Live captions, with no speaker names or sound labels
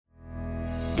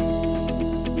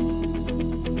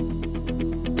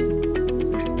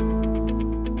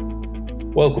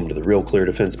Welcome to the Real Clear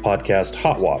Defense Podcast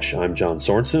Hot Wash. I'm John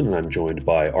Sorensen, and I'm joined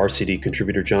by RCD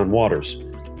contributor John Waters.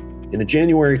 In a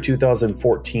January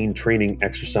 2014 training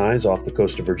exercise off the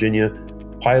coast of Virginia,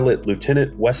 pilot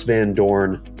Lieutenant Wes Van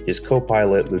Dorn, his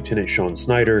co-pilot Lieutenant Sean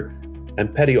Snyder,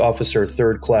 and Petty Officer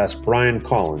 3rd Class Brian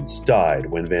Collins died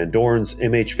when Van Dorn's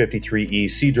MH-53E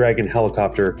Sea Dragon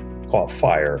helicopter caught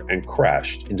fire and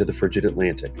crashed into the frigid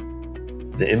Atlantic.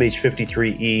 The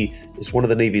MH-53E is one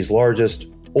of the Navy's largest,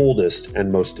 oldest,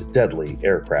 and most deadly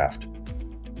aircraft.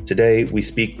 Today, we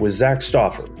speak with Zach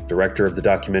Stauffer, director of the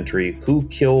documentary Who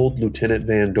Killed Lieutenant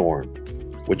Van Dorn,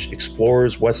 which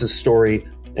explores Wes's story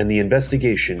and the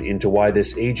investigation into why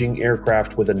this aging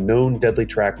aircraft with a known deadly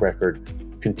track record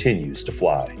continues to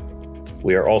fly.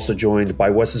 We are also joined by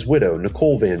Wes's widow,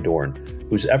 Nicole Van Dorn,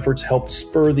 whose efforts helped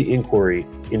spur the inquiry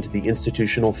into the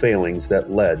institutional failings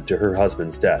that led to her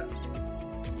husband's death.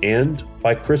 And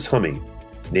by Chris Hummey,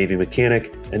 Navy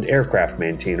mechanic and aircraft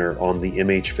maintainer on the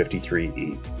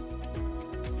MH-53E.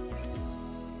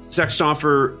 Zach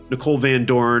Stauffer, Nicole Van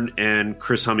Dorn, and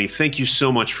Chris Hummey, thank you so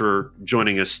much for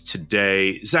joining us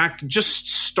today. Zach, just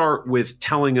start with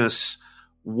telling us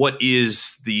what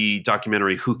is the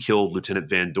documentary Who Killed Lieutenant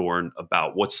Van Dorn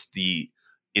about? What's the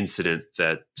incident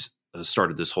that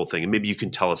started this whole thing? And maybe you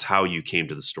can tell us how you came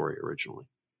to the story originally.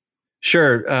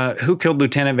 Sure. Who Killed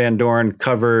Lieutenant Van Dorn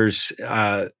covers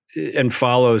and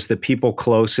follows the people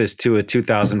closest to a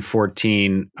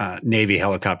 2014 Navy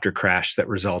helicopter crash that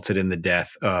resulted in the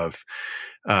death of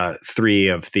 3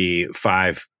 of the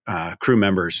 5 crew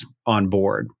members on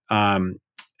board.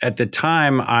 At the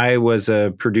time, I was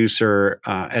a producer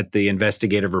at the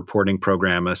Investigative Reporting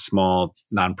Program, a small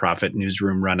nonprofit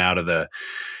newsroom run out of the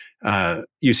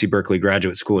UC Berkeley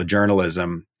Graduate School of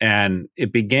Journalism. And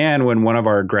it began when one of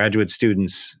our graduate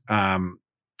students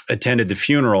attended the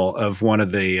funeral of one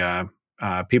of the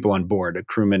people on board, a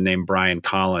crewman named Brian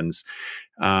Collins.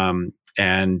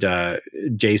 And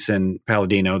Jason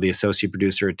Palladino, the associate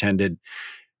producer, attended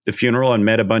the funeral and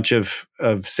met a bunch of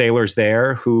sailors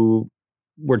there who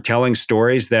were telling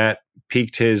stories that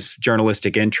piqued his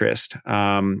journalistic interest.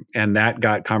 And that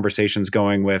got conversations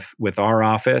going with our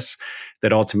office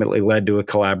that ultimately led to a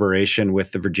collaboration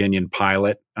with the Virginian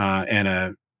pilot and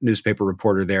a newspaper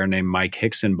reporter there named Mike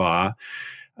Hicksenbaugh.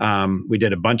 We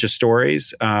did a bunch of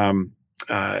stories,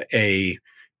 a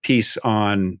piece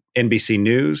on NBC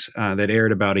News that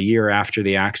aired about a year after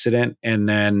the accident. And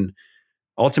then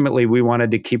ultimately, we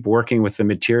wanted to keep working with the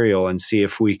material and see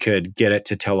if we could get it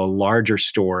to tell a larger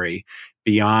story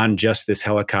beyond just this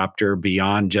helicopter,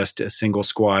 beyond just a single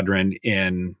squadron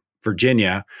in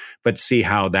Virginia, but see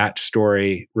how that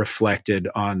story reflected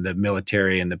on the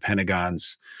military and the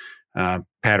Pentagon's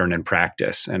pattern and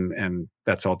practice. And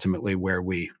that's ultimately where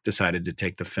we decided to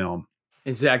take the film.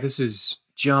 And Zach, this is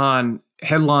John.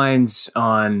 Headlines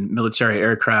on military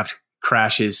aircraft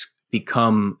crashes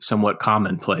become somewhat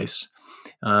commonplace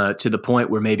to the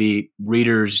point where maybe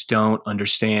readers don't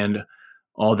understand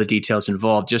all the details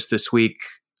involved. Just this week,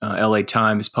 LA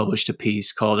Times published a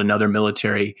piece called Another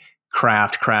Military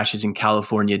Craft Crashes in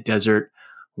California Desert,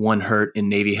 1 hurt in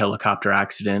Navy helicopter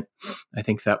accident. I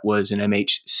think that was an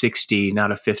MH-60,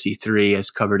 not a 53,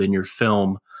 as covered in your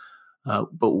film.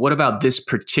 But what about this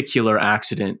particular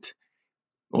accident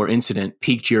or incident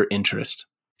piqued your interest?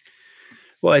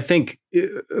 Well, I think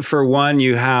for one,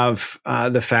 you have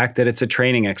the fact that it's a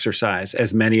training exercise,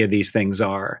 as many of these things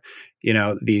are. You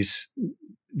know, these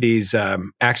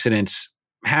accidents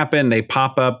happen, they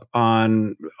pop up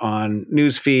on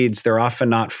news feeds, they're often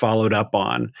not followed up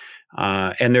on.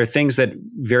 And they're things that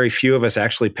very few of us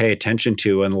actually pay attention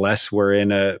to unless we're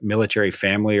in a military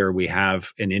family or we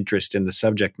have an interest in the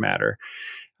subject matter.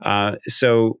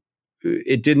 So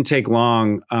it didn't take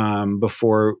long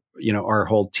before our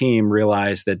whole team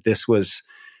realized that this was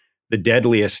the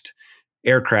deadliest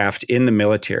aircraft in the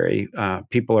military.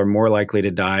 People are more likely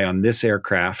to die on this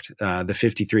aircraft, the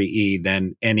 53E,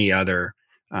 than any other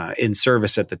in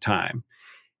service at the time.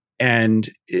 And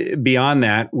beyond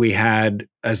that, we had,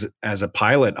 as a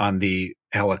pilot on the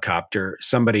helicopter,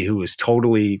 somebody who was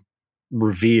totally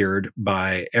revered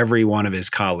by every one of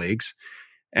his colleagues,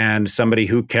 and somebody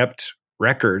who kept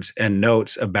records and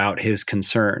notes about his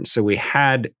concerns. So we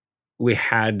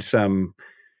had some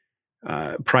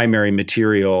primary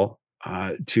material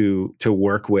to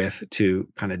work with to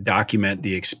kind of document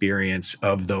the experience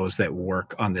of those that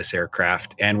work on this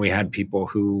aircraft, and we had people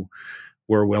who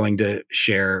were willing to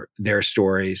share their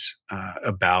stories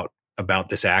about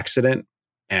this accident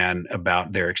and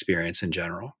about their experience in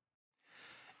general.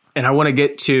 And I want to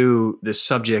get to the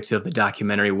subject of the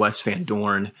documentary, Wes Van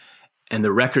Dorn, and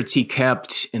the records he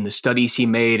kept and the studies he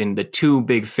made. And the 2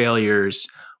 big failures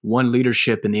one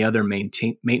leadership and the other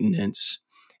maintenance,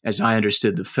 as I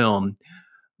understood the film.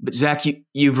 But Zach,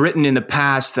 you've written in the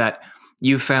past that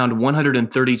you found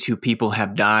 132 people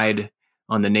have died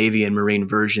on the Navy and Marine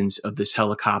versions of this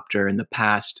helicopter in the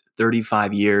past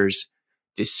 35 years,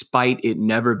 despite it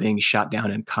never being shot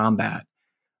down in combat.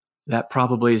 That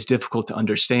probably is difficult to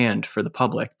understand for the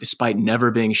public, despite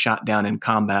never being shot down in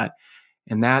combat.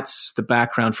 And that's the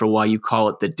background for why you call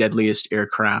it the deadliest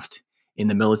aircraft in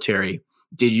the military.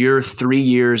 Did your 3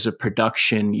 years of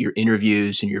production, your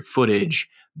interviews, and your footage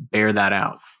bear that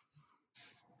out?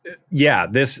 Yeah,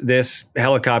 this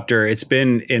helicopter,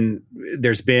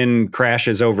 there's been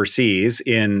crashes overseas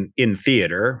in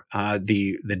theater.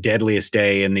 The deadliest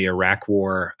day in the Iraq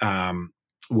War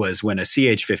was when a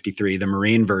CH-53, the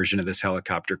Marine version of this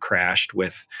helicopter, crashed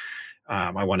with,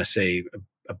 I want to say,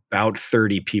 about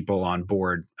 30 people on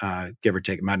board, give or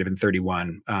take. It might have been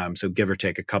 31. So give or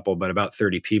take a couple, but about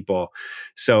 30 people.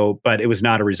 So, but it was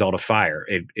not a result of fire.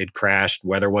 It crashed.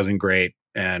 Weather wasn't great,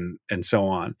 and so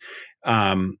on.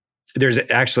 There's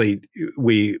actually,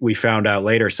 we found out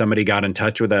later, somebody got in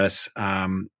touch with us.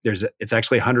 It's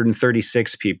actually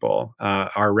 136 people.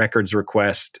 Our records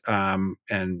request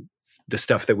and the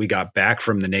stuff that we got back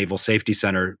from the Naval Safety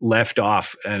Center left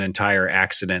off an entire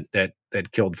accident that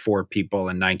killed 4 people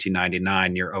in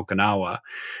 1999 near Okinawa.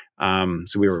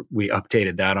 So we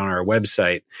updated that on our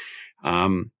website.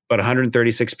 But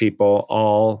 136 people,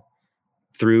 all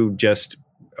through just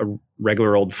a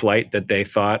regular old flight that they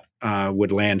thought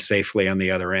would land safely on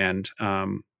the other end.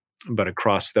 But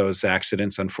across those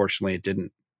accidents, unfortunately, it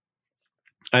didn't.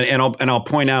 And I'll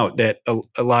point out that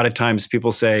a lot of times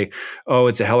people say, "Oh,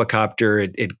 it's a helicopter.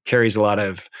 It carries a lot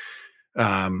of,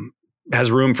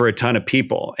 has room for a ton of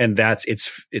people," and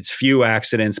it's few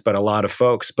accidents, but a lot of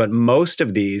folks. But most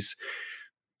of these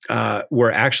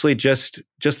were actually just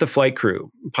the flight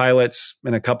crew, pilots,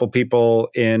 and a couple people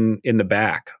in the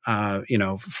back.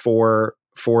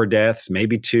 4 deaths,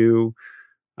 maybe 2,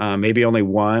 maybe only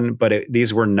 1. But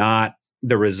these were not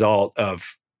the result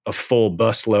of a full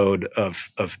busload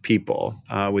of people,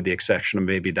 with the exception of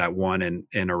maybe that one in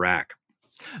Iraq.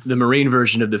 The Marine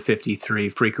version of the 53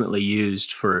 frequently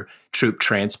used for troop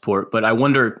transport. But I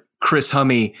wonder, Chris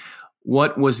Humme,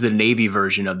 what was the Navy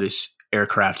version of this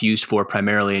aircraft used for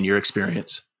primarily in your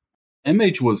experience?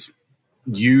 MH was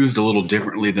used a little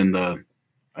differently than the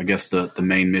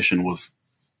main mission was,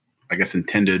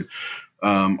 intended.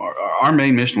 Our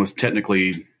main mission was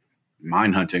technically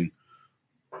mine hunting.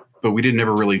 But we you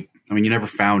never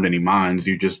found any mines.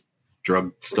 You just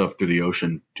drug stuff through the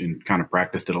ocean and kind of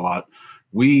practiced it a lot.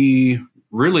 We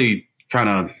really kind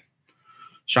of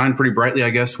shined pretty brightly, I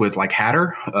guess, with like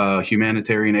Hatter,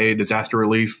 humanitarian aid, disaster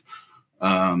relief,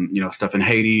 stuff in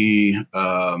Haiti,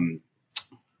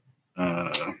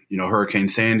 Hurricane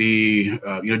Sandy,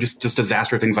 just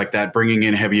disaster things like that, bringing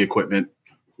in heavy equipment,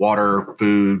 water,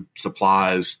 food,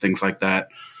 supplies, things like that.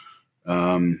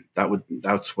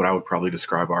 That's what I would probably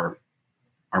describe our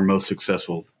most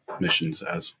successful missions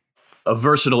as. A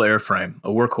versatile airframe, a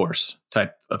workhorse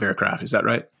type of aircraft. Is that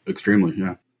right? Extremely,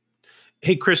 yeah.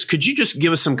 Hey, Chris, could you just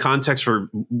give us some context for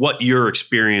what your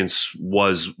experience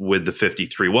was with the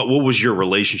 53? What was your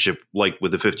relationship like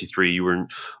with the 53? You were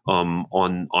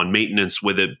on maintenance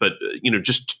with it, but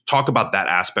just talk about that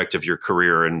aspect of your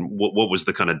career and what was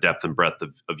the kind of depth and breadth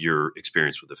of your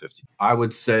experience with the 53? I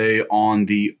would say on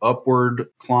the upward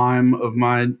climb of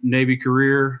my Navy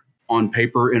career, on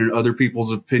paper and in other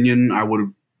people's opinion, I would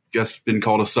have just been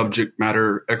called a subject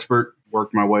matter expert.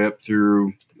 Worked my way up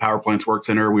through the Power Plants Work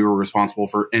Center. We were responsible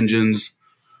for engines,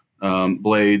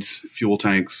 blades, fuel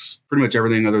tanks, pretty much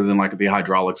everything other than like the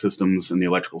hydraulic systems and the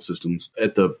electrical systems.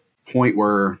 At the point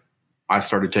where I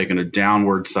started taking a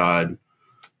downward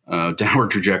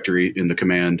trajectory in the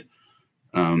command,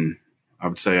 I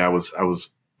would say I was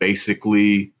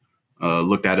basically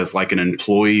looked at as like an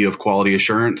employee of quality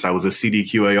assurance. I was a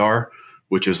CDQAR,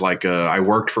 which is like I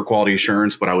worked for quality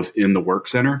assurance, but I was in the work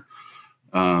center.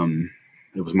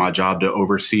 It was my job to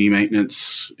oversee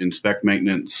maintenance, inspect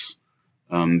maintenance,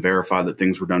 verify that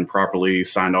things were done properly,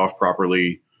 signed off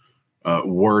properly,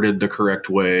 worded the correct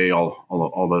way, all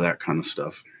of that kind of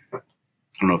stuff. I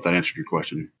don't know if that answered your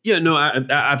question. Yeah, no,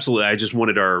 absolutely. I just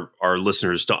wanted our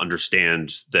listeners to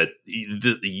understand that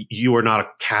you are not a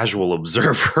casual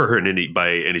observer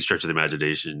by any stretch of the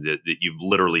imagination, that you've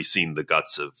literally seen the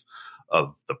guts of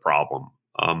the problem.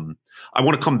 I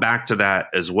want to come back to that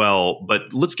as well,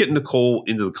 but let's get Nicole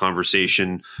into the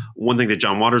conversation. One thing that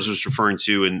John Waters was referring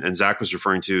to and Zach was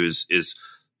referring to is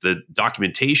the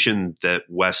documentation that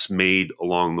Wes made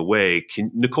along the way.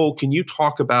 Nicole, can you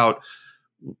talk about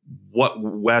what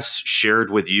Wes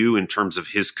shared with you in terms of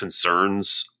his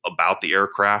concerns about the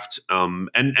aircraft, and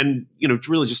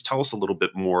really just tell us a little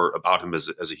bit more about him as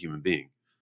a human being.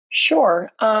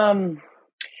 Sure.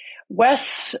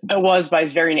 Wes was, by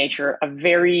his very nature, a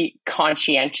very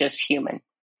conscientious human.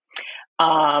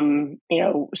 To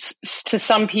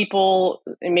some people,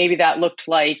 maybe that looked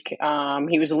like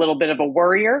he was a little bit of a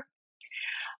worrier.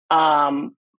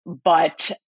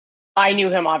 But I knew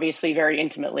him obviously very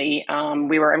intimately.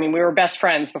 We were best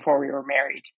friends before we were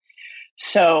married.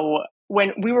 So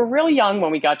when we were real young,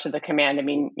 when we got to the command,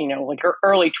 like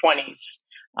early 20s,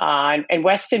 and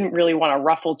Wes didn't really want to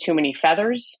ruffle too many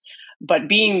feathers. But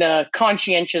being the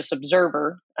conscientious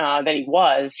observer that he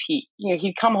was,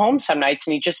 he'd come home some nights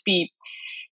and he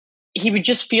would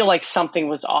just feel like something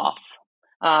was off.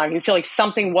 He'd feel like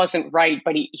something wasn't right,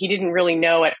 but he didn't really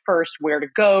know at first where to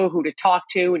go, who to talk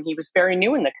to, and he was very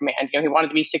new in the command. He wanted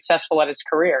to be successful at his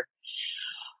career.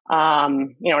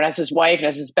 And as his wife and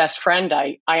as his best friend,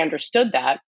 I understood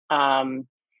that.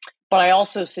 But I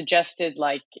also suggested,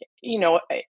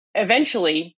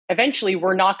 eventually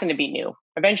we're not going to be new.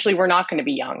 Eventually we're not going to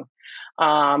be young.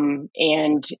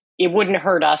 And it wouldn't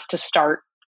hurt us to start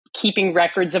keeping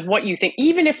records of what you think,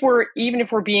 even if we're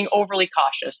being overly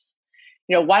cautious.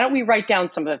 Why don't we write down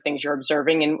some of the things you're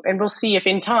observing, and we'll see if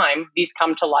in time these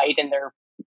come to light and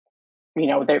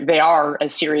they are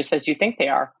as serious as you think they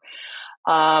are.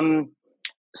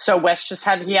 So Wes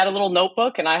had a little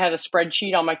notebook, and I had a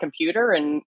spreadsheet on my computer,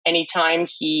 and anytime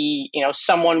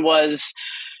someone was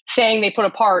saying they put a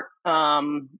part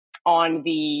on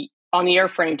the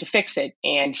airframe to fix it,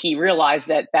 and he realized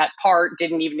that part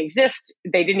didn't even exist.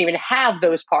 They didn't even have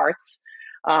those parts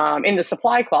in the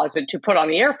supply closet to put on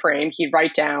the airframe. He'd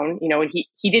write down, and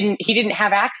he didn't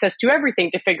have access to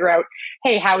everything to figure out,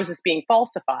 hey, how is this being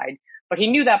falsified? But he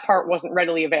knew that part wasn't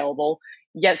readily available,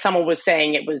 yet someone was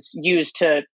saying it was used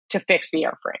to fix the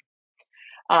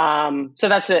airframe. So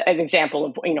that's an example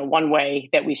of one way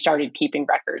that we started keeping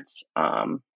records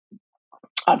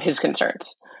of his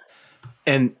concerns.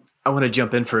 And I want to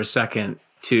jump in for a second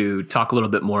to talk a little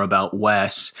bit more about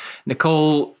Wes.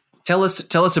 Nicole, tell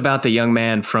us about the young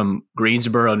man from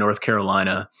Greensboro, North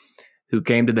Carolina, who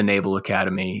came to the Naval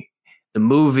Academy. The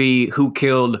movie Who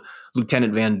Killed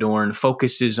Lieutenant Van Dorn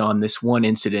focuses on this one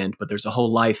incident, but there's a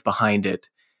whole life behind it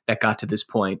that got to this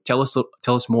point. Tell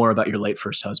us more about your late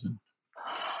first husband.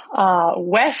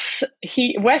 Wes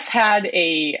had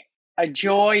a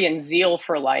joy and zeal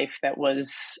for life that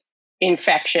was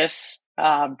infectious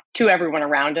to everyone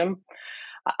around him.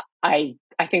 I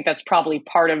think that's probably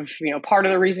part of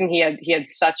the reason he had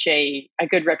such a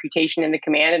good reputation in the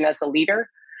command and as a leader.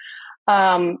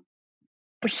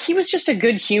 But he was just a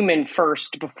good human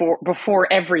first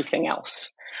before everything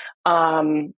else.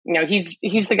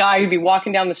 He's the guy who'd be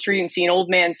walking down the street and see an old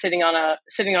man sitting on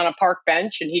a park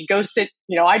bench, and he'd go sit.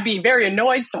 I'd be very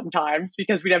annoyed sometimes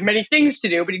because we'd have many things to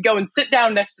do, but he'd go and sit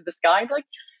down next to this guy and be like,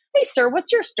 "Hey, sir,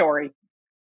 what's your story?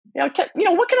 What can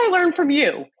I learn from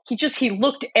you?" He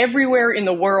looked everywhere in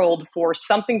the world for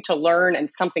something to learn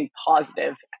and something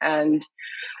positive. And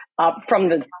from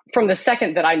the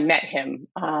second that I met him,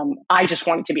 I just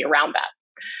wanted to be around that.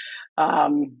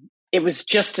 It was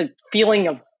just a feeling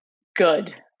of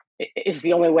good is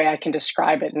the only way I can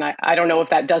describe it. And I don't know if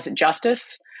that does it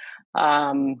justice.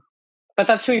 But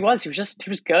that's who he was. He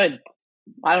was good.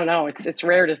 I don't know. It's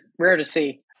rare to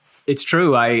see. It's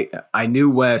true. I knew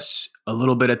Wes a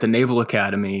little bit at the Naval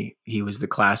Academy. He was the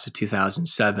class of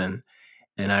 2007.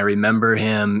 And I remember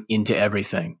him into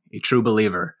everything, a true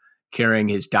believer, carrying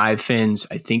his dive fins.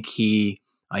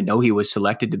 I know he was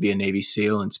selected to be a Navy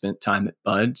SEAL and spent time at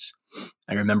BUD/S.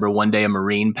 I remember one day a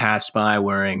Marine passed by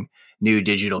wearing new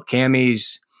digital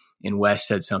camis, and Wes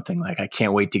said something like, "I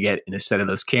can't wait to get in a set of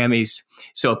those camis."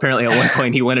 So apparently at one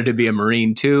point he wanted to be a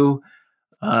Marine too.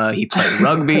 He played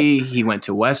rugby. He went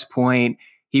to West Point.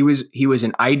 He was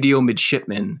an ideal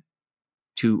midshipman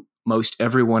to most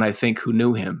everyone, I think, who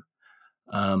knew him.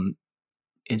 And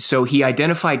so he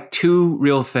identified two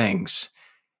real things.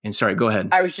 And sorry, go ahead.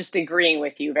 I was just agreeing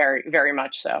with you very, very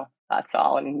much so. That's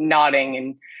all, and nodding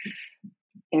and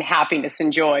in happiness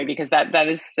and joy, because that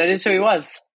is who he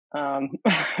was.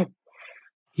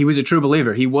 He was a true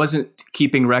believer. He wasn't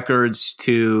keeping records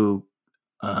to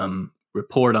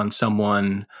report on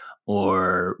someone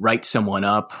or write someone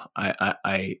up.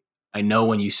 I know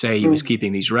when you say he was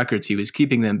keeping these records, he was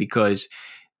keeping them because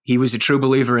he was a true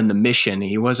believer in the mission.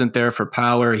 He wasn't there for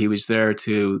power. He was there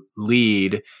to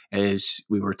lead, as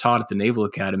we were taught at the Naval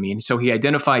Academy. And so he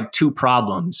identified two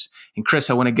problems. And Chris,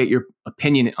 I want to get your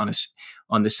opinion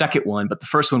on the second one, but the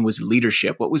first one was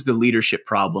leadership. What was the leadership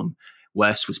problem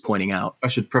Wes was pointing out. I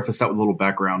should preface that with a little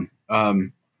background.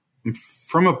 I'm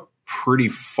from a pretty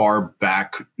far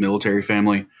back military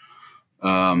family.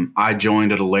 I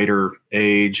joined at a later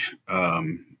age. I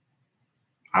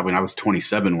was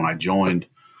 27 when I joined.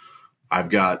 I've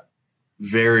got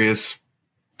various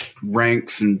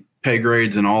ranks and pay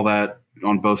grades and all that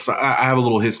on both sides. I have a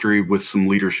little history with some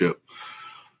leadership.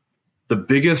 The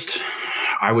biggest,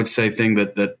 I would say, thing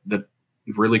that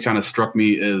really kind of struck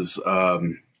me as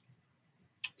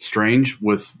strange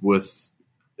with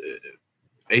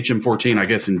HM14, I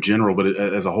guess in general, but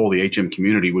as a whole, the HM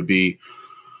community would be.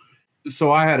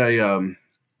 So I had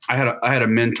a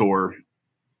mentor.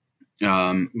 He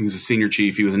was a senior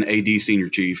chief. He was an AD senior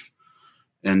chief,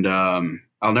 and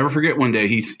I'll never forget one day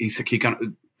he kind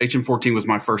of, HM14 was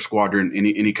my first squadron, and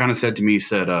he kind of said to me, he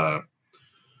said,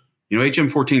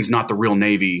 HM14 is not the real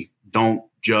Navy. Don't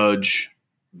judge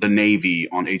the Navy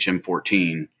on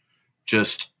HM14.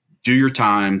 Just do your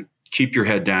time, keep your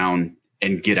head down,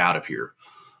 and get out of here.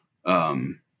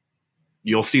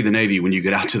 You'll see the Navy when you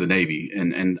get out to the Navy.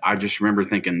 And I just remember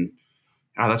thinking,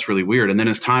 oh, that's really weird. And then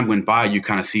as time went by, you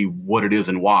kind of see what it is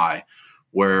and why,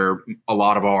 where a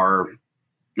lot of our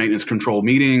maintenance control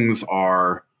meetings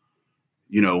are,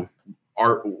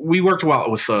 we worked a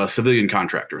while with civilian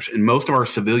contractors, and most of our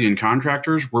civilian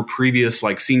contractors were previous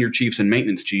like senior chiefs and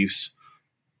maintenance chiefs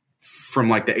from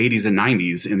like the 80s and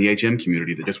 90s in the HM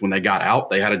community that just when they got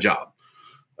out, they had a job.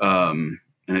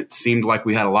 And it seemed like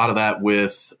we had a lot of that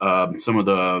with some of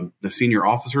the senior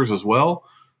officers as well,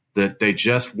 that they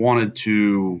just wanted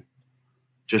to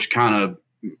just kind of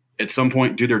at some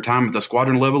point do their time at the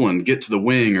squadron level and get to the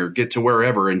wing or get to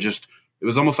wherever. And just, it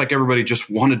was almost like everybody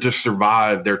just wanted to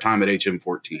survive their time at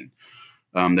HM14.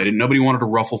 Nobody wanted to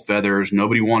ruffle feathers.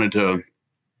 Nobody wanted to,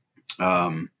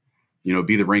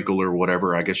 be the wrinkle or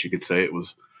whatever. I guess you could say it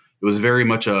was very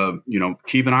much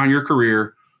keep an eye on your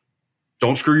career.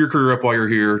 Don't screw your career up while you're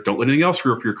here. Don't let anything else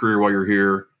screw up your career while you're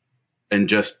here, and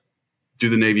just do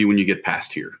the Navy when you get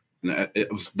past here. And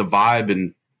it was the vibe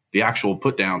and the actual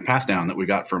pass down that we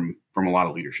got from a lot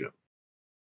of leadership.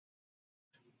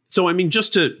 So, I mean,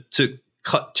 just to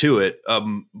cut to it,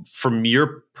 from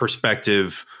your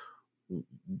perspective,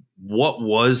 what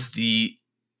was the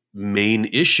main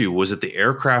issue? Was it the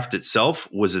aircraft itself?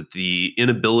 Was it the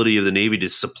inability of the Navy to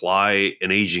supply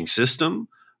an aging system?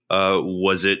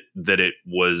 Was it that it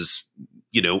was,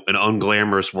 an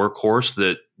unglamorous workhorse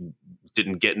that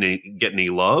didn't get any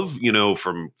love,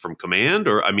 from command?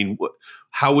 Or, I mean,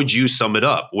 how would you sum it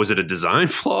up? Was it a design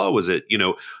flaw? Was it,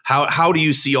 how do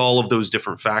you see all of those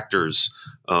different factors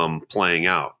playing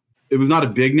out? It was not a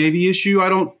big Navy issue, I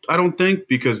don't think,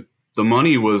 because the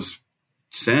money was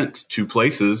sent to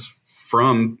places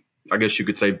from, I guess you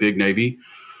could say, big Navy.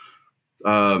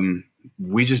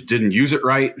 We just didn't use it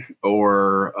right,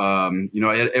 or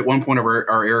at one point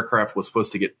our aircraft was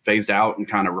supposed to get phased out and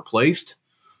kind of replaced,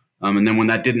 and then when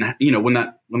that didn't, when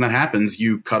that happens,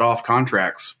 you cut off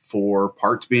contracts for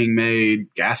parts being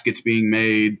made, gaskets being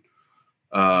made,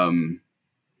 all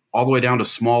the way down to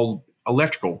small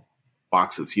electrical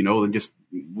boxes. And just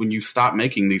when you stop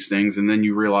making these things, and then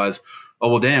you realize, oh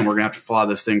well, damn, we're gonna have to fly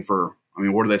this thing for. I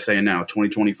mean, what are they saying now?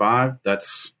 2025?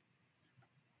 That's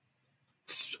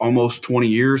almost 20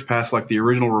 years past like the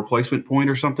original replacement point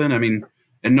or something. I mean,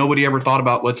 and nobody ever thought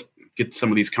about, let's get some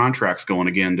of these contracts going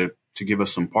again to give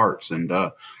us some parts. And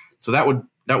so that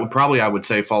would probably, I would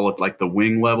say, fall at like the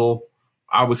wing level,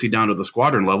 obviously down to the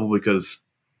squadron level, because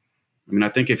I mean, I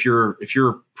think if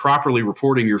you're properly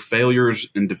reporting your failures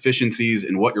and deficiencies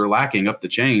and what you're lacking up the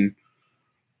chain,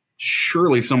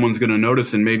 surely someone's going to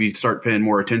notice and maybe start paying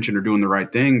more attention or doing the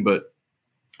right thing. But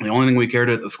the only thing we cared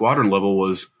at the squadron level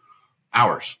was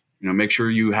hours. Make sure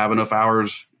you have enough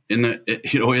hours in the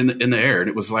air. And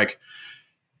it was like,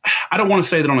 I don't want to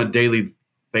say that on a daily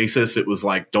basis it was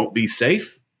like, don't be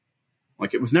safe.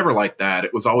 Like, it was never like that.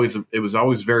 It was always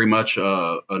very much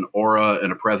an aura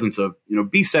and a presence of,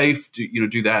 be safe,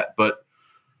 do that. But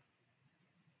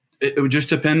it would just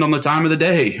depend on the time of the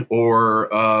day, or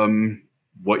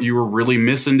what you were really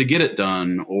missing to get it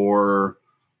done, or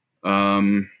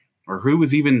who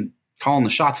was even calling the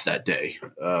shots that day,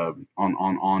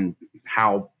 on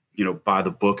how, by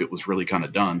the book it was really kind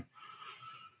of done.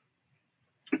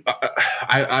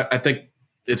 I think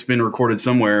it's been recorded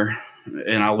somewhere,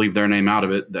 and I'll leave their name out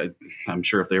of it. That I'm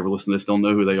sure if they ever listen to this, they'll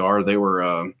know who they are. They were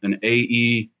an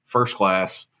AE first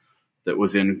class that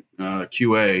was in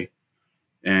QA,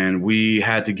 and we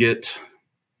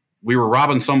were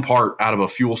robbing some part out of a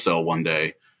fuel cell one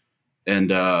day,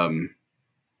 and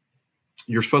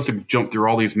you're supposed to jump through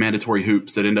all these mandatory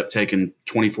hoops that end up taking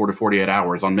 24 to 48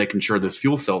 hours on making sure this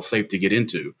fuel cell is safe to get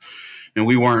into. And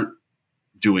we weren't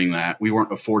doing that. We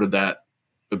weren't afforded that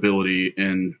ability.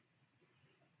 And,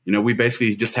 we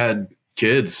basically just had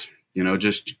kids,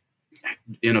 just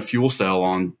in a fuel cell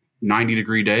on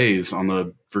 90-degree days on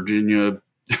the Virginia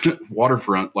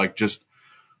waterfront, like just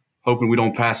hoping we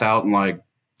don't pass out and like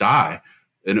die.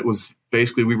 And it was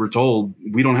basically, we were told,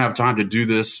 we don't have time to do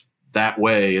this that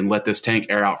way and let this tank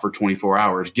air out for 24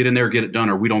 hours. Get in there, get it done,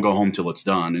 or we don't go home till it's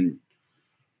done.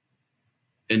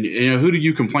 And who do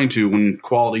you complain to when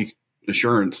quality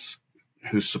assurance,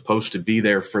 who's supposed to be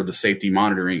there for the safety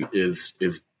monitoring, is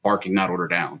barking that order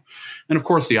down? And of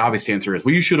course, the obvious answer is,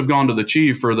 well, you should have gone to the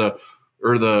chief or the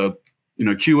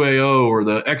QAO or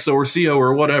the XO or CO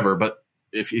or whatever. But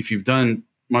if you've done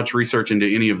much research into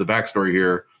any of the backstory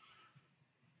here,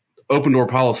 open door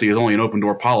policy is only an open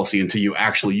door policy until you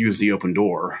actually use the open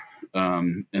door.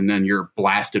 And then you're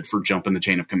blasted for jumping the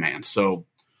chain of command. So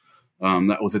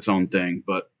that was its own thing.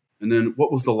 And then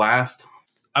what was the last?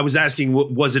 I was asking,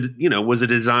 was it a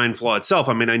design flaw itself?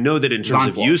 I mean, I know that in terms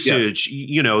of usage,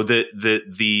 yes.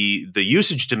 The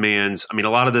usage demands, I mean, a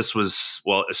lot of this was,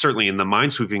 well, certainly in the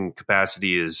minesweeping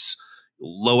capacity, is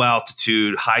low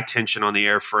altitude, high tension on the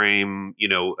airframe.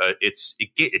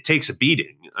 It takes a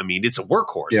beating. I mean, it's a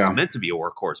workhorse. Yeah. It's meant to be a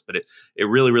workhorse, but it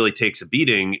really, really takes a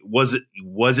beating. Was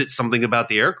it something about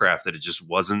the aircraft that it just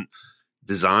wasn't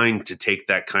designed to take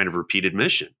that kind of repeated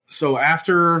mission? So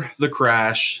after the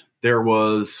crash, there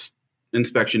was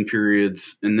inspection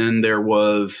periods, and then there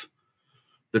was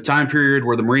the time period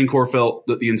where the Marine Corps felt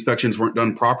that the inspections weren't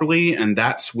done properly, and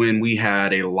that's when we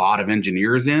had a lot of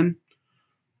engineers in.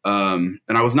 And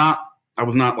I was not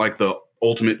like the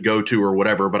ultimate go-to or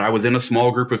whatever, but I was in a small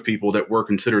group of people that were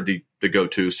considered the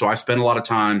go-to. So I spent a lot of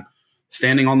time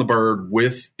standing on the bird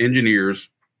with engineers,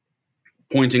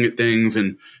 pointing at things,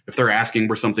 and if they're asking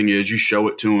where something is, you show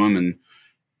it to them.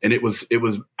 And it was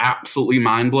absolutely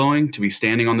mind-blowing to be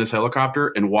standing on this helicopter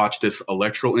and watch this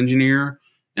electrical engineer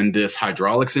and this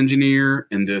hydraulics engineer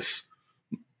and this,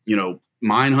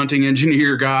 mine hunting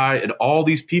engineer guy and all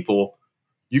these people.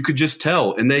 You could just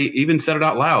tell, and they even said it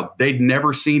out loud, they'd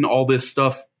never seen all this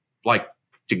stuff like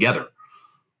together.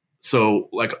 So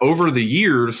like over the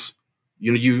years,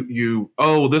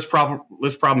 this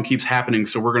problem keeps happening,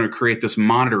 so we're going to create this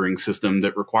monitoring system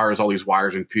that requires all these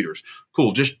wires and computers.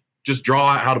 Cool, just draw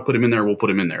out how to put them in there, we'll put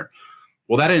them in there.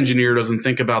 Well, that engineer doesn't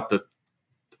think about the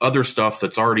other stuff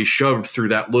that's already shoved through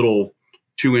that little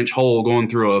 2-inch hole going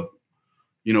through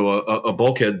a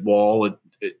bulkhead wall.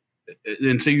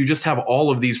 And so you just have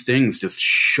all of these things just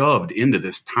shoved into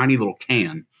this tiny little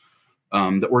can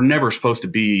that were never supposed to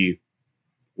be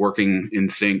working in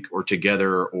sync or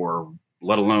together, or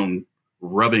let alone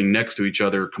rubbing next to each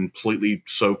other, completely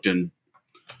soaked in,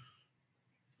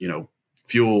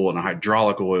 fuel and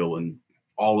hydraulic oil and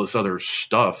all this other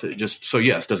stuff. So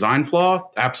yes, design flaw,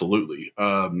 absolutely.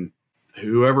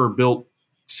 Whoever built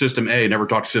System A never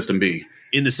talked to System B.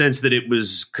 In the sense that it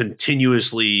was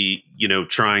continuously,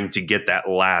 trying to get that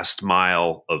last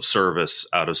mile of service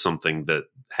out of something that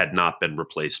had not been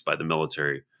replaced by the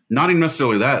military. Not even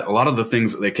necessarily that. A lot of the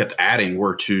things that they kept adding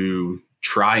were to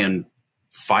try and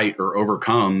fight or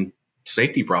overcome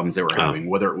safety problems they were having,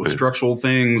 whether it was structural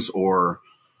things or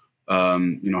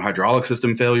hydraulic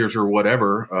system failures or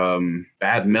whatever,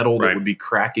 bad metal that would be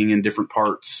cracking in different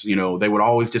parts. They would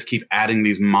always just keep adding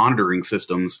these monitoring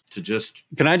systems to just.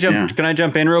 Can I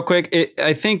jump in real quick?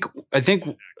 I think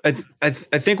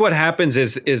what happens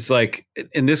is like,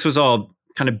 and this was all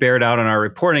kind of bared out in our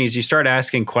reporting, is you start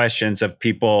asking questions of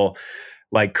people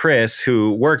like Chris,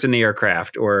 who worked in the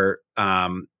aircraft, or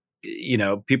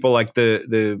people like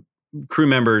the crew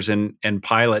members and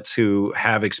pilots who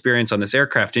have experience on this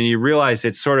aircraft. And you realize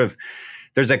it's sort of,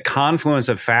 there's a confluence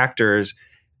of factors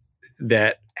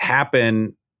that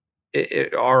happen,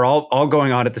 are all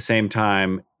going on at the same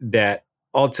time, that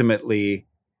ultimately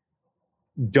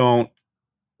don't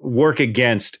work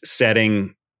against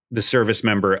setting the service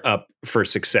member up for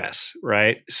success.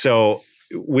 Right. So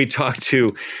we talked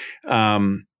to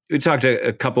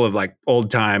a couple of like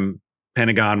old time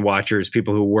Pentagon watchers,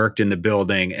 people who worked in the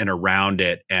building and around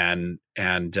it, and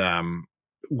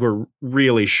were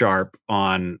really sharp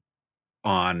on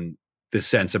the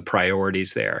sense of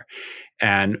priorities there.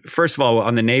 And first of all,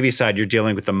 on the Navy side, you're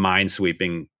dealing with the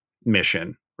minesweeping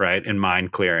mission, right, and mine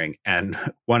clearing. And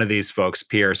one of these folks,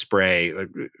 Pierre Spray, a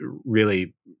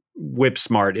really whip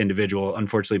smart individual,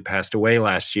 unfortunately passed away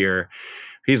last year.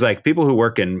 He's like, people who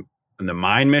work in the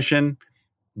mine mission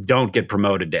don't get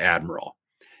promoted to admiral.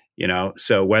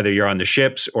 So whether you're on the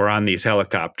ships or on these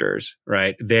helicopters,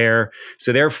 right? They're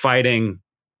fighting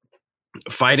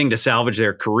to salvage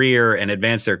their career and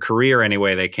advance their career any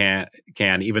way they can,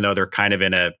 even though they're kind of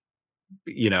in a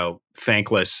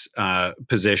thankless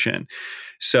position.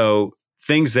 So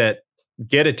things that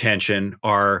get attention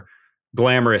are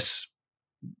glamorous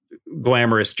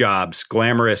jobs,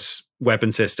 glamorous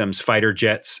weapon systems, fighter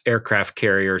jets, aircraft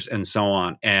carriers, and so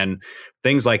on. And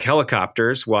things like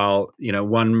helicopters, while,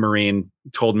 one Marine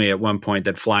told me at one point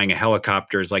that flying a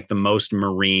helicopter is like the most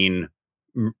marine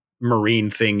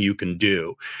thing you can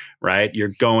do, right?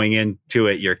 You're going into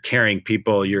it, you're carrying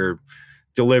people, you're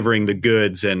delivering the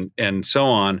goods and so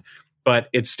on, but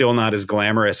it's still not as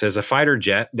glamorous as a fighter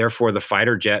jet. Therefore, the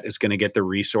fighter jet is going to get the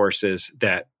resources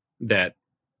that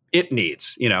it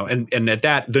needs, and at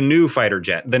that, the new fighter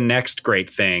jet, the next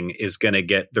great thing, is going to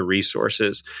get the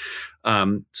resources.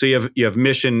 So you have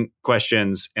mission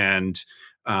questions and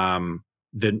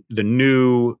the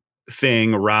new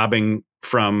thing robbing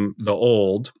from the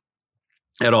old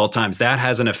at all times. That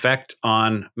has an effect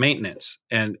on maintenance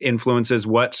and influences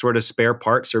what sort of spare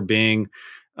parts are being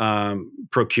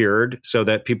procured so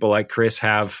that people like Chris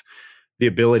have the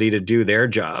ability to do their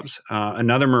jobs.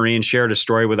 Another Marine shared a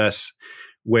story with us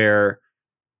where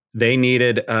they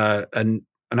needed an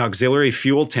auxiliary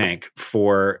fuel tank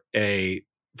for a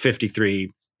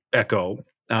 53 Echo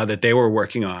that they were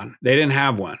working on. They didn't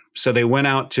have one. So they went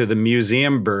out to the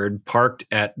museum bird parked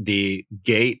at the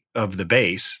gate of the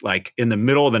base, like in the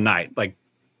middle of the night, like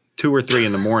 2 or 3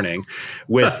 in the morning,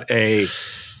 with a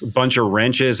bunch of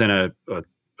wrenches and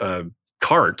a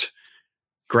cart,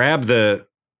 grab the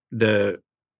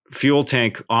fuel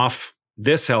tank off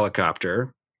this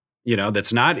helicopter,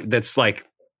 that's like,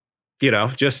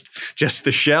 just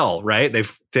the shell, right? They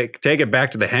take it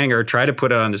back to the hangar, try to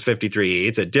put it on this 53E.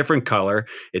 It's a different color.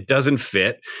 It doesn't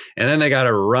fit. And then they got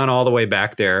to run all the way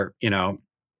back there,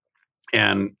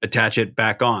 and attach it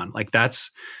back on. Like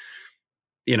that's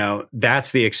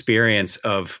the experience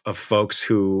of folks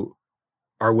who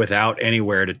are without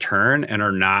anywhere to turn and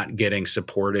are not getting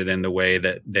supported in the way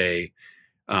that they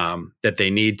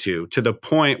need to the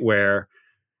point where,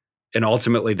 and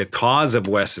ultimately the cause of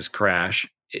Wes's crash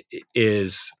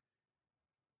is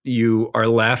you are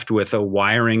left with a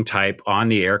wiring type on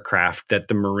the aircraft that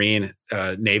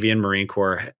the Navy and Marine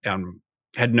Corps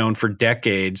had known for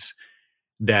decades,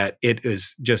 that it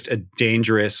is just a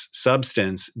dangerous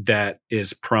substance that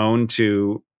is prone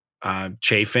to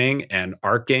chafing and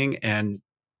arcing and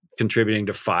contributing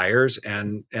to fires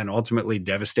and ultimately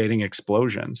devastating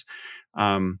explosions.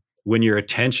 When your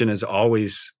attention is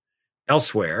always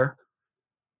elsewhere,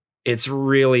 it's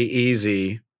really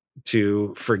easy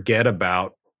to forget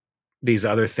about these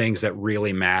other things that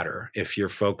really matter if you're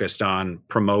focused on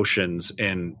promotions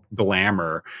and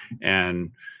glamour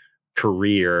and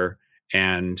career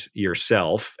and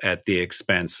yourself at the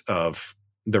expense of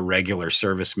the regular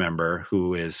service member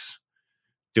who is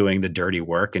doing the dirty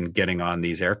work and getting on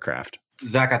these aircraft.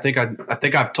 Zach, I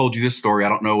think I've told you this story. I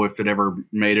don't know if it ever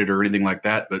made it or anything like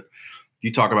that, but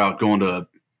you talk about going to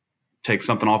take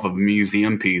something off of a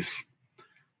museum piece.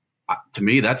 To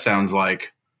me, that sounds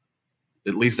like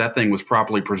at least that thing was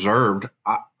properly preserved.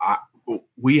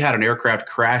 We had an aircraft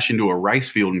crash into a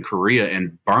rice field in Korea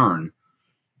and burn,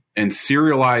 and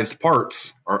serialized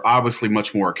parts are obviously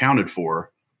much more accounted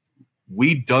for.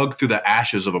 We dug through the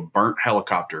ashes of a burnt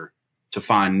helicopter to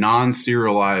find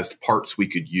non-serialized parts we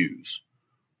could use,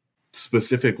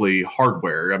 specifically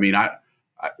hardware. I mean,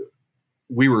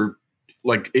 we were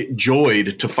like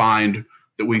joyed to find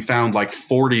that we found like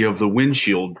 40 of the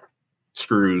windshield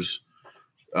screws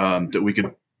that we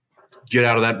could get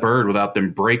out of that bird without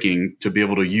them breaking to be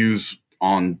able to use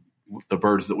on the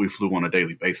birds that we flew on a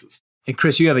daily basis. Hey,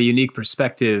 Chris, you have a unique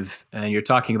perspective, and you're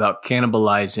talking about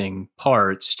cannibalizing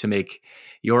parts to make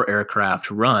your aircraft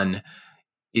run.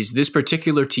 Is this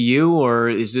particular to you, or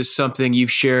is this something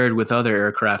you've shared with other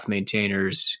aircraft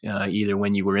maintainers, either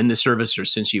when you were in the service or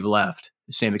since you've left?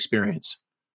 The same experience?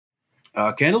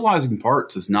 Cannibalizing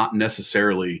parts is not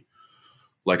necessarily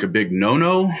like a big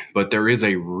no-no, but there is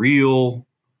a real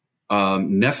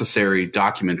necessary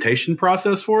documentation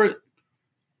process for it.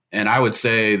 And I would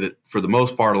say that for the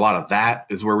most part, a lot of that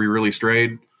is where we really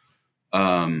strayed.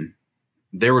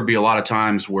 There would be a lot of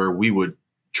times where we would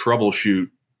troubleshoot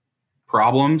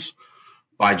problems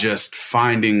by just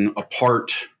finding a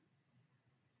part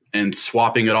and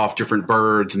swapping it off different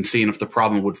birds and seeing if the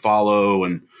problem would follow.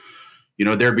 And,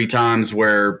 there'd be times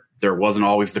where there wasn't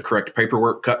always the correct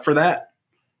paperwork cut for that.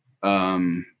 A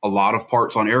lot of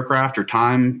parts on aircraft are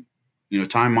time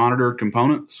monitored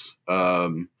components.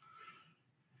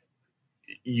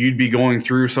 You'd be going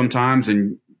through sometimes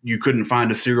and you couldn't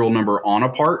find a serial number on a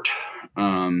part.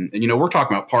 And we're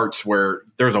talking about parts where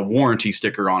there's a warranty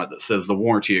sticker on it that says the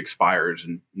warranty expires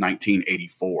in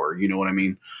 1984. You know what I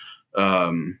mean?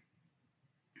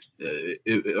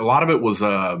 a lot of it was,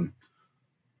 like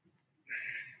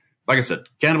I said,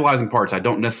 cannibalizing parts. I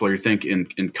don't necessarily think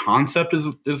in concept is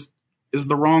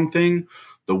the wrong thing.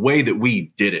 The way that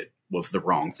we did it was the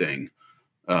wrong thing.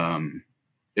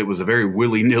 It was a very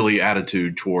willy-nilly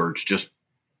attitude towards just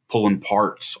pulling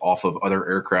parts off of other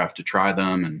aircraft to try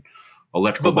them, and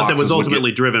electrical but that boxes was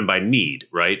ultimately driven by need,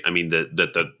 right? I mean,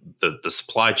 the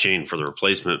supply chain for the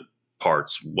replacement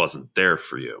parts wasn't there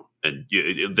for you. And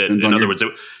in other words,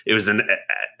 it was an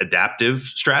adaptive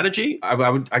strategy.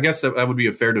 I guess that would be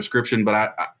a fair description, but I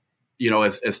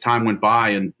as time went by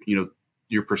and,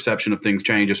 your perception of things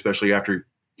change, especially after,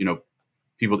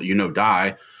 people that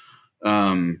die.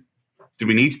 Did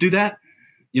we need to do that?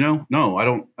 No, I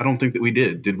don't think that we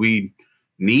did. Did we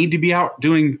need to be out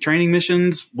doing training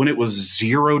missions when it was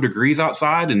 0 degrees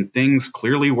outside and things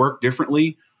clearly worked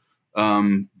differently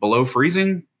below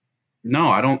freezing? No,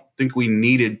 I don't think we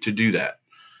needed to do that.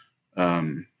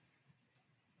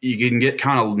 You can get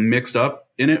kind of mixed up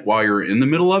in it while you're in the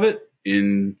middle of it.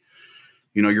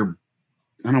 You're,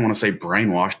 I don't want to say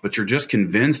brainwashed, but you're just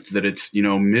convinced that it's,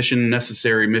 mission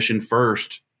necessary, mission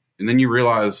first. And then you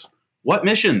realize, what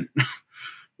mission?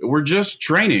 We're just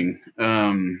training.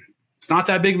 It's not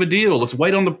that big of a deal. Let's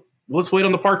wait on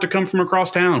the part to come from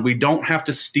across town. We don't have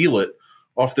to steal it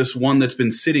off this one that's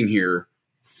been sitting here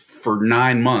for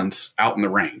 9 months out in the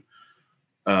rain.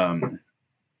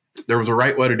 There was a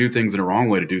right way to do things and a wrong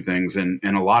way to do things. And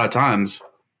a lot of times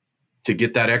to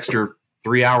get that extra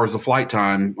 3 hours of flight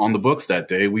time on the books that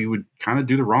day, we would kind of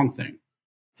do the wrong thing.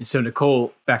 And so,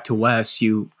 Nicole, back to Wes,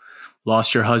 you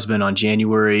lost your husband on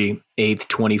January 8th,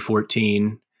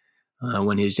 2014,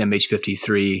 when his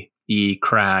MH-53E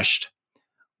crashed.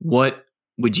 What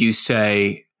would you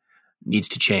say needs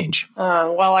to change?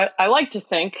 Well, I like to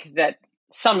think that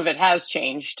some of it has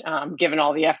changed, given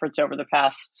all the efforts over the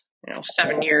past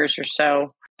 7 years or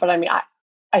so. But I mean,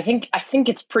 I think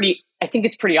it's pretty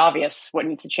obvious what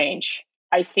needs to change.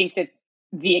 I think that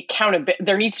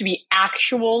there needs to be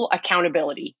actual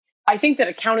accountability. I think that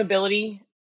accountability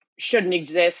shouldn't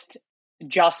exist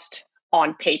just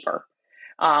on paper.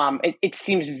 It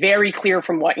seems very clear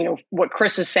from what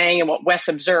Chris is saying and what Wes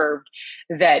observed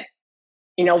that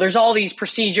there's all these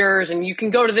procedures, and you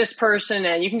can go to this person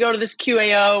and you can go to this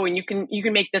QAO and you can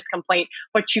make this complaint,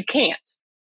 but you can't.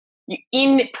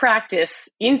 In practice,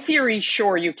 in theory,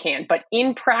 sure you can, but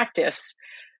in practice,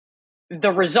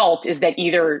 the result is that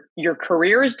either your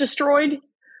career is destroyed,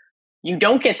 you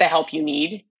don't get the help you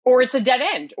need, or it's a dead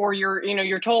end, or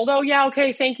you're told, oh yeah,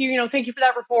 okay, thank you, thank you for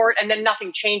that report, and then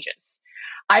nothing changes.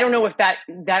 I don't know if that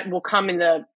will come in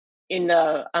the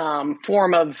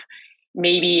form of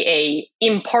maybe a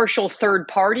impartial third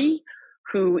party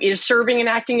who is serving and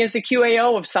acting as the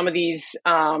QAO of some of the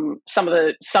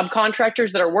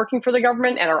subcontractors that are working for the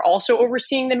government and are also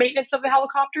overseeing the maintenance of the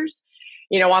helicopters.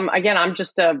 I'm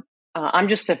just a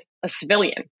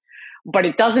civilian, but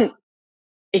it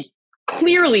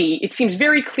seems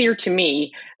very clear to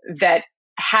me that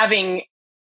having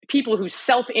people whose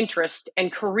self-interest and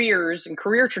careers and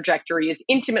career trajectory is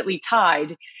intimately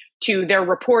tied to their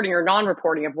reporting or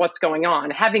non-reporting of what's going on,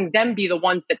 having them be the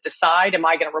ones that decide, am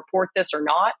I going to report this or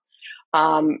not?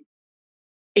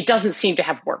 It doesn't seem to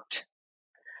have worked.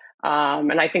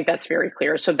 And I think that's very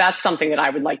clear. So that's something that I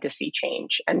would like to see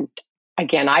change. And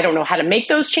again, I don't know how to make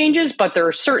those changes, but there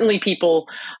are certainly people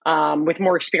with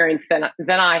more experience than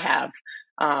I have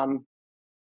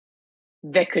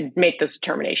that could make those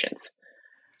determinations.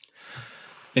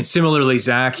 And similarly,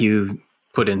 Zach, you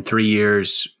put in 3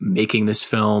 years making this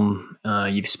film.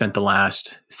 You've spent the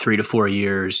last 3 to 4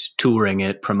 years touring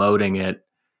it, promoting it,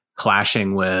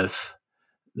 clashing with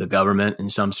the government in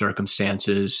some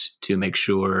circumstances to make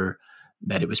sure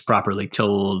that it was properly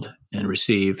told and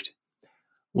received.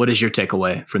 What is your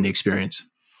takeaway from the experience?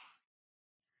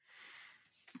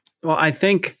 Well, I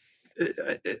think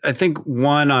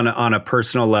one on a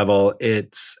personal level,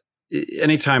 it's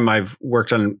anytime I've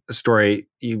worked on a story,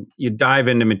 you dive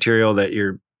into material that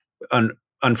you're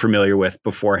unfamiliar with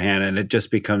beforehand, and it just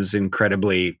becomes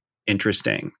incredibly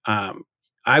interesting.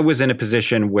 I was in a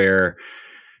position where,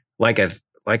 like I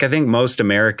think most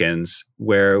Americans,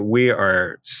 where we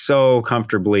are so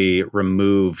comfortably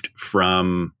removed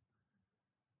from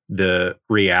the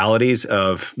realities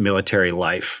of military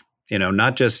life.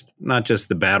 Not just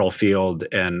the battlefield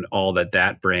and all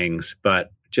that brings,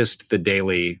 but just the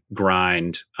daily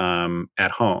grind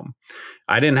at home.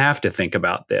 I didn't have to think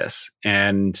about this.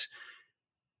 And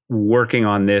working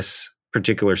on this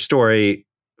particular story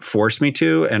forced me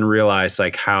to, and realize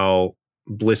how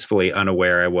blissfully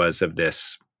unaware I was of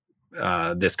this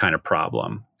kind of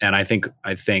problem. And I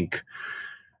think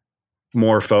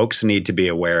more folks need to be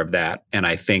aware of that. And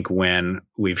I think when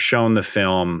we've shown the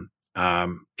film,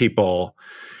 people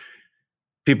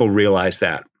realize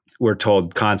that. We're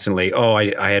told constantly, "Oh,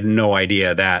 I had no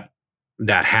idea that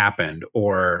happened,"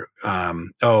 or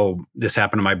 "Oh, this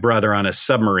happened to my brother on a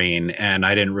submarine, and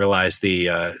I didn't realize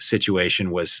the situation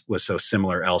was so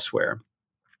similar elsewhere."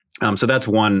 So that's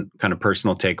one kind of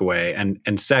personal takeaway,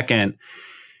 and second,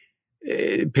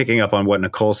 picking up on what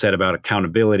Nicole said about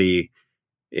accountability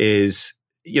is,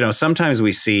 sometimes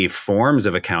we see forms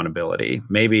of accountability.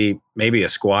 Maybe a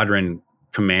squadron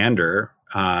commander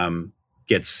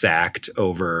gets sacked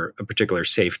over a particular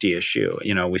safety issue.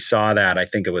 We saw that, I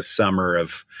think it was summer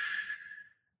of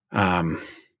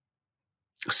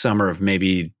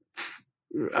maybe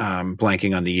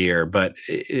blanking on the year, but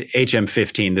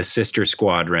HM-15, the sister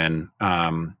squadron,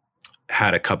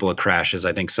 had a couple of crashes,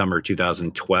 I think summer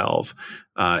 2012,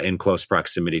 in close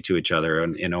proximity to each other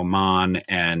in Oman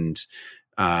and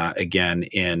again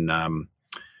in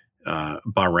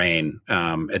Bahrain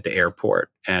at the airport.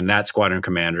 And that squadron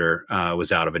commander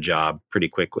was out of a job pretty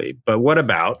quickly. But what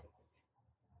about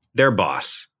their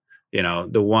boss? The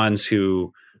ones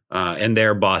who, and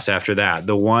their boss after that,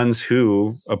 the ones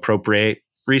who appropriate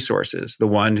resources, the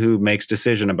one who makes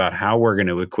decision about how we're going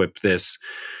to equip this,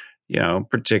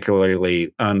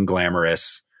 particularly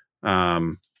unglamorous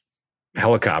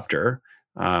helicopter.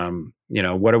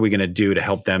 What are we going to do to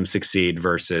help them succeed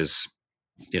versus,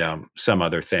 some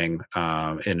other thing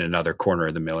in another corner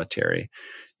of the military?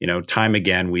 Time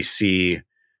again, we see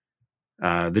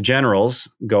the generals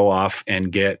go off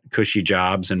and get cushy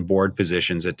jobs and board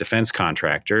positions at defense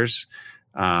contractors.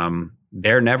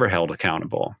 They're never held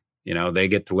accountable. They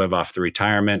get to live off the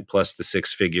retirement plus the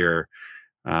 6-figure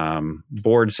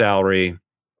board salary,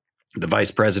 the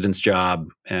vice president's job,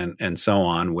 and so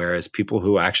on. Whereas people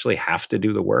who actually have to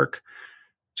do the work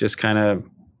just kind of,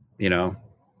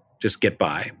 just get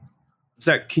by.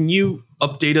 Zach, can you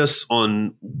update us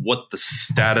on what the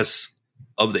status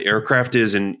of the aircraft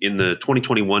is in the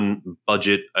 2021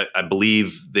 budget? I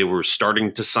believe they were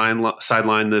starting to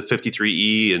sideline the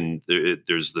 53E, and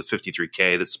there's the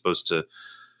 53K that's supposed to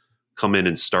come in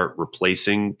and start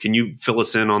replacing. Can you fill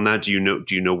us in on that? Do you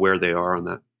know where they are on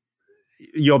that?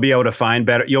 You'll be able to find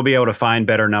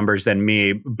better numbers than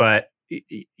me, but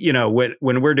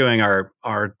when we're doing our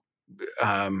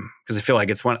because I feel like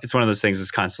it's one of those things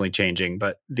that's constantly changing.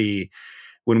 But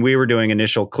when we were doing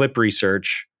initial clip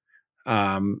research,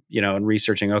 and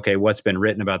researching, okay, what's been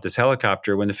written about this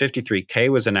helicopter, when the 53K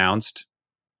was announced,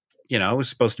 it was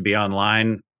supposed to be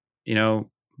online,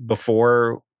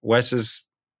 before Wes's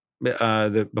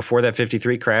before that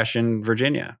 53 crash in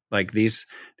Virginia. Like these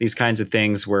kinds of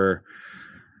things where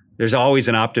there's always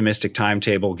an optimistic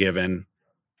timetable given.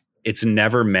 It's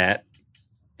never met.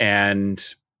 And,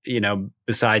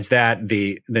 besides that,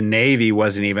 the Navy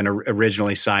wasn't even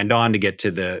originally signed on to get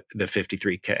to the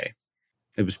 53K.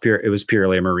 It was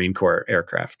purely a Marine Corps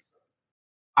aircraft.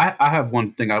 I have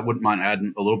one thing I wouldn't mind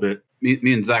adding a little bit.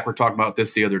 Me and Zach were talking about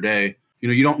this the other day.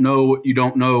 You don't know what you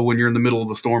don't know when you're in the middle of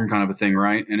the storm kind of a thing,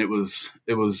 right? And it was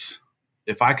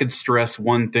if I could stress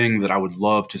one thing that I would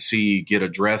love to see get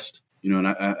addressed, and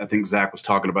I think Zach was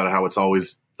talking about how it's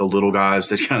always the little guys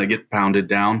that kind of get pounded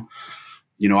down.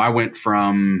 I went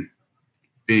from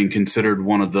being considered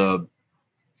one of the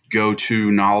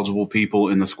go-to knowledgeable people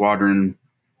in the squadron.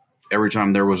 Every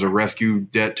time there was a rescue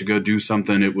debt to go do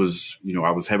something, it was,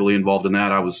 I was heavily involved in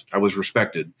that. I was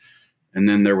respected. And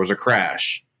then there was a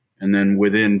crash. And then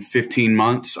within 15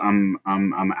 months, I'm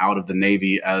out of the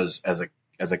Navy as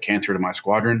a cancer to my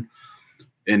squadron.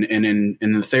 And in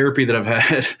the therapy that I've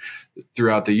had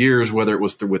throughout the years, whether it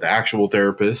was with actual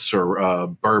therapists or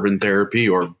bourbon therapy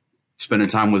or spending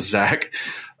time with Zach,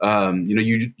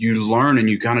 you learn and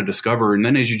you kind of discover. And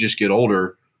then as you just get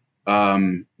older,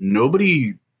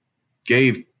 nobody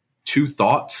gave two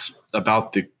thoughts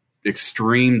about the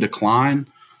extreme decline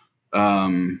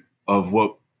of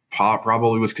what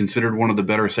probably was considered one of the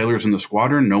better sailors in the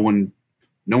squadron. No one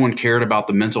cared about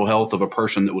the mental health of a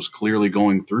person that was clearly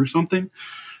going through something.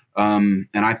 And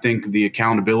I think the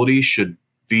accountability should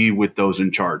be with those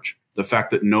in charge. The fact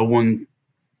that no one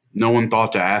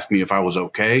thought to ask me if I was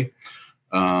okay,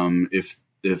 if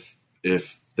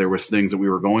there was things that we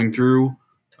were going through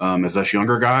as us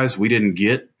younger guys, we didn't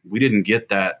get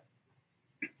that.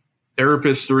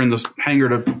 Therapists are in the hangar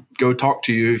to go talk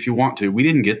to you if you want to. We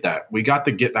didn't get that. We got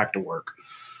to get back to work.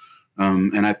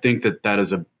 And I think that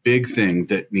is a big thing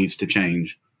that needs to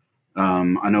change.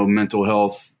 I know mental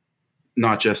health,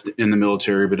 not just in the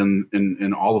military, but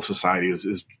in all of society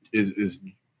is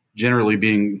generally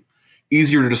being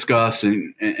easier to discuss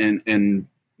and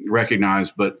recognize.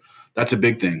 But that's a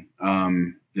big thing.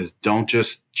 Is don't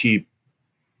just keep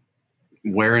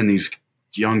wearing these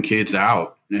young kids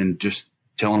out and just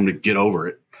tell them to get over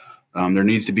it. There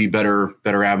needs to be better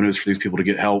avenues for these people to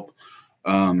get help.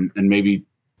 And maybe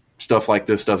stuff like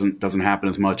this doesn't happen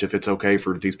as much if it's okay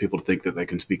for these people to think that they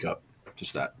can speak up.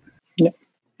 Just that. Yeah.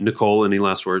 Nicole, any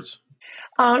last words?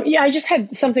 I just had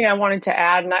something I wanted to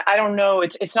add, and I don't know,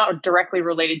 it's not directly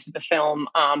related to the film,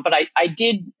 but I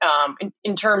did,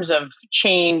 in terms of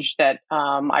change that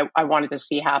I wanted to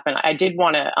see happen, I did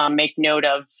want to make note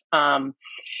of,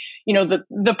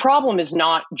 the problem is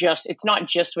it's not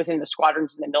just within the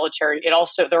squadrons in the military.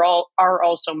 There are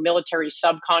also military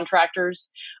subcontractors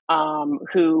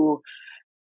who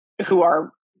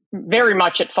are very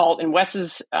much at fault in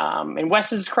Wes's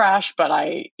crash, but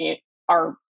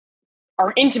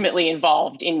are intimately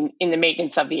involved in the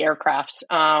maintenance of the aircrafts.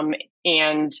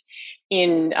 And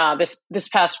in this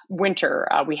past winter,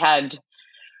 we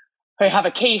have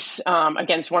a case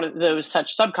against one of those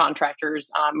such subcontractors.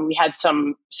 We had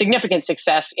some significant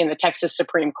success in the Texas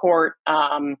Supreme Court.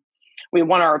 We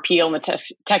won our appeal in the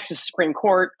Texas Supreme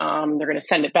Court. They're going to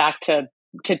send it back to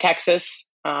Texas,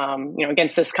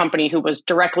 against this company who was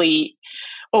directly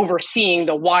overseeing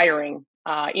the wiring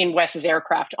in Wes's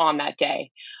aircraft on that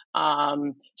day.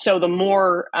 So the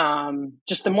more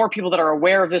people that are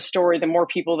aware of this story, the more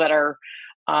people that are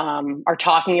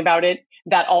talking about it,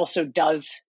 that also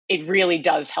it really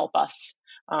does help us.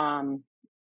 And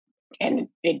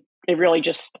it really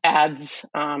just adds,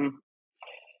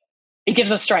 it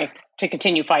gives us strength to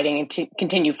continue fighting and to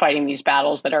continue fighting these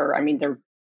battles that are,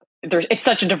 it's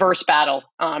such a diverse battle,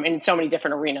 in so many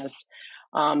different arenas,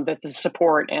 that the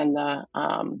support and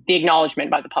the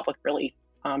acknowledgement by the public really,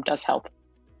 does help.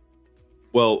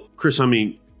 Well, Chris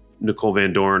Humme, Nicole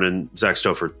Van Doren, and Zach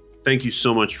Stouffer, thank you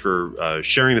so much for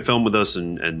sharing the film with us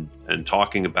and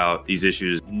talking about these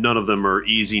issues. None of them are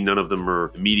easy. None of them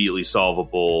are immediately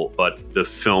solvable, but the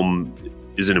film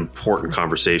is an important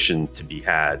conversation to be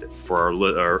had. For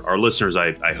our listeners,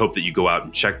 I hope that you go out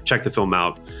and check the film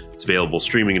out. It's available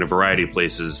streaming in a variety of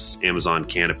places: Amazon,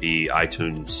 Canopy,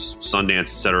 iTunes, Sundance,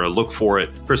 etc. Look for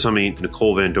it. Chris Humme,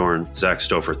 Nicole Van Doren, Zach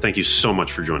Stouffer, thank you so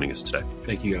much for joining us today.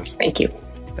 Thank you, guys. Thank you.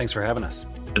 Thanks for having us.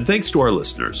 And thanks to our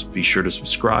listeners. Be sure to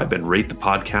subscribe and rate the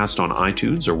podcast on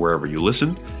iTunes or wherever you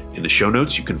listen. In the show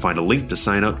notes, you can find a link to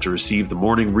sign up to receive the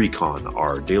Morning Recon,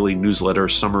 our daily newsletter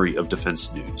summary of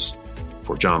defense news.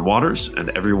 For John Waters and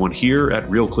everyone here at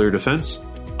Real Clear Defense,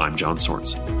 I'm John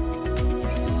Sorensen.